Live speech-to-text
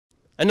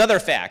Another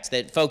fact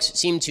that folks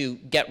seem to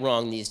get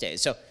wrong these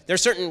days. So there are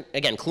certain,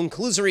 again,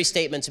 conclusory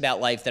statements about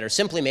life that are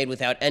simply made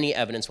without any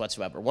evidence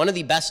whatsoever. One of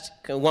the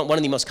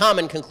most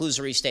common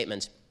conclusory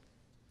statements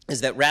is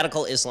that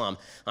radical Islam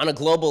on a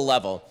global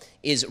level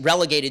is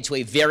relegated to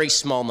a very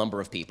small number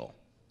of people.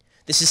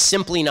 This is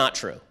simply not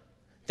true.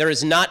 There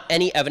is not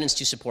any evidence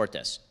to support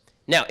this.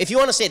 Now, if you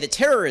want to say that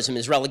terrorism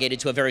is relegated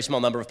to a very small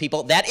number of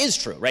people, that is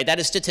true, right? That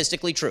is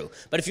statistically true.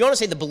 But if you want to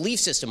say the belief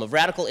system of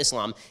radical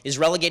Islam is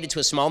relegated to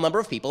a small number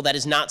of people, that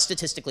is not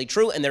statistically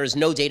true, and there is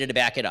no data to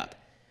back it up.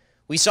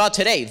 We saw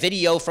today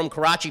video from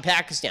Karachi,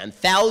 Pakistan,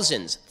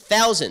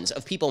 thousands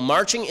of people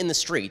marching in the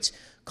streets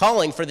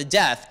calling for the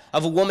death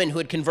of a woman who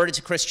had converted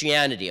to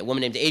Christianity, a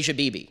woman named Asia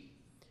Bibi.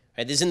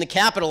 Right? This is in the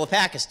capital of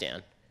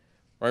Pakistan,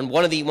 or in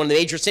one of the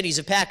major cities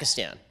of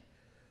Pakistan.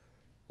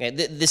 Okay?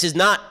 This is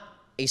not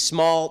a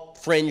small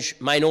fringe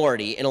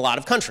minority in a lot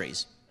of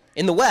countries.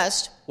 In the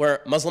West,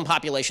 where Muslim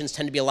populations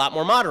tend to be a lot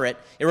more moderate,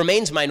 it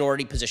remains a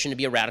minority position to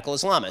be a radical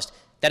Islamist.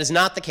 That is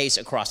not the case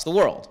across the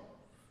world.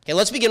 Okay,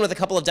 let's begin with a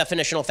couple of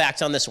definitional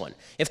facts on this one.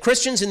 If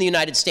Christians in the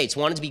United States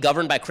wanted to be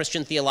governed by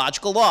Christian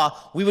theological law,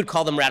 we would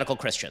call them radical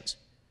Christians.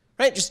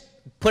 Right? Just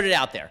put it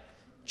out there.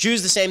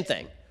 Jews, the same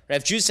thing. Right?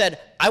 If Jews said,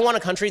 I want a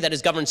country that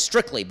is governed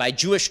strictly by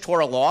Jewish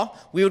Torah law,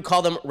 we would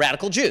call them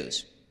radical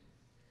Jews.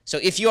 So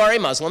if you are a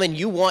Muslim and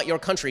you want your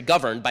country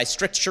governed by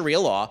strict Sharia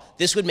law,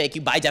 this would make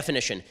you, by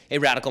definition, a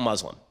radical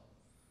Muslim.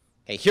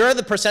 Okay, here are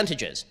the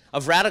percentages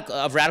of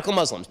radical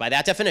Muslims, by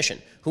that definition,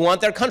 who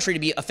want their country to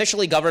be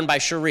officially governed by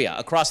Sharia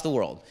across the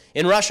world.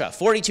 In Russia,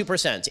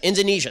 42%,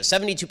 Indonesia,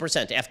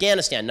 72%,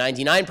 Afghanistan,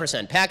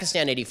 99%,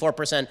 Pakistan,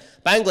 84%,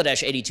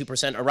 Bangladesh,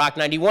 82%, Iraq,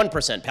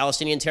 91%,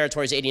 Palestinian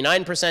territories,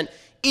 89%,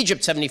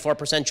 Egypt,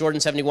 74%,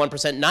 Jordan,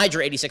 71%, Niger,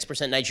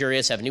 86%,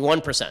 Nigeria,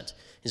 71%. This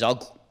is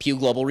all Pew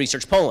Global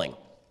Research polling.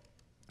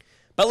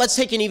 But let's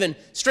take an even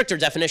stricter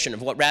definition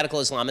of what radical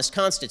Islamist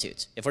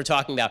constitutes, if we're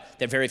talking about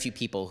there are very few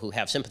people who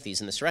have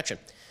sympathies in this direction.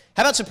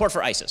 How about support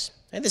for ISIS?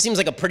 And this seems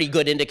like a pretty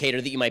good indicator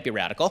that you might be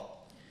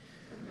radical.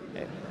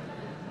 Okay.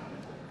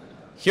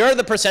 Here are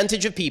the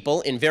percentage of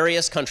people in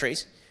various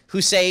countries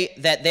who say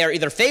that they are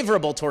either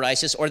favorable toward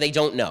ISIS or they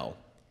don't know.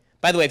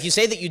 By the way, if you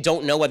say that you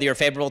don't know whether you're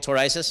favorable toward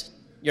ISIS,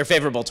 you're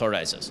favorable toward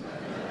ISIS.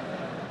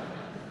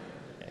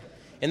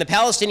 In the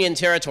Palestinian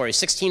territory,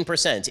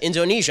 16%,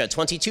 Indonesia,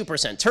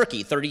 22%,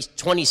 Turkey,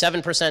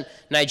 27%,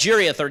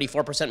 Nigeria,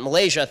 34%,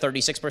 Malaysia,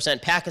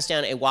 36%,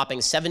 Pakistan, a whopping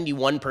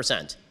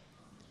 71%.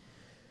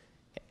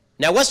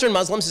 Now, Western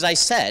Muslims, as I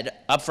said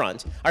up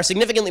front, are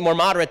significantly more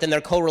moderate than their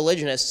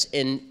co-religionists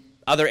in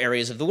other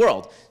areas of the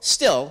world.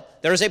 Still,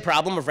 there is a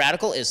problem of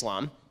radical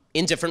Islam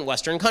in different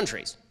Western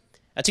countries.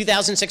 A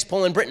 2006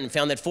 poll in Britain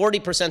found that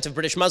 40% of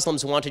British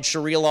Muslims wanted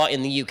Sharia law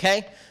in the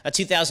UK. A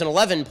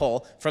 2011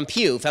 poll from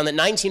Pew found that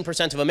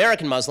 19% of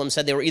American Muslims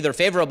said they were either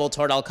favorable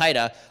toward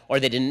al-Qaeda or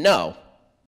they didn't know.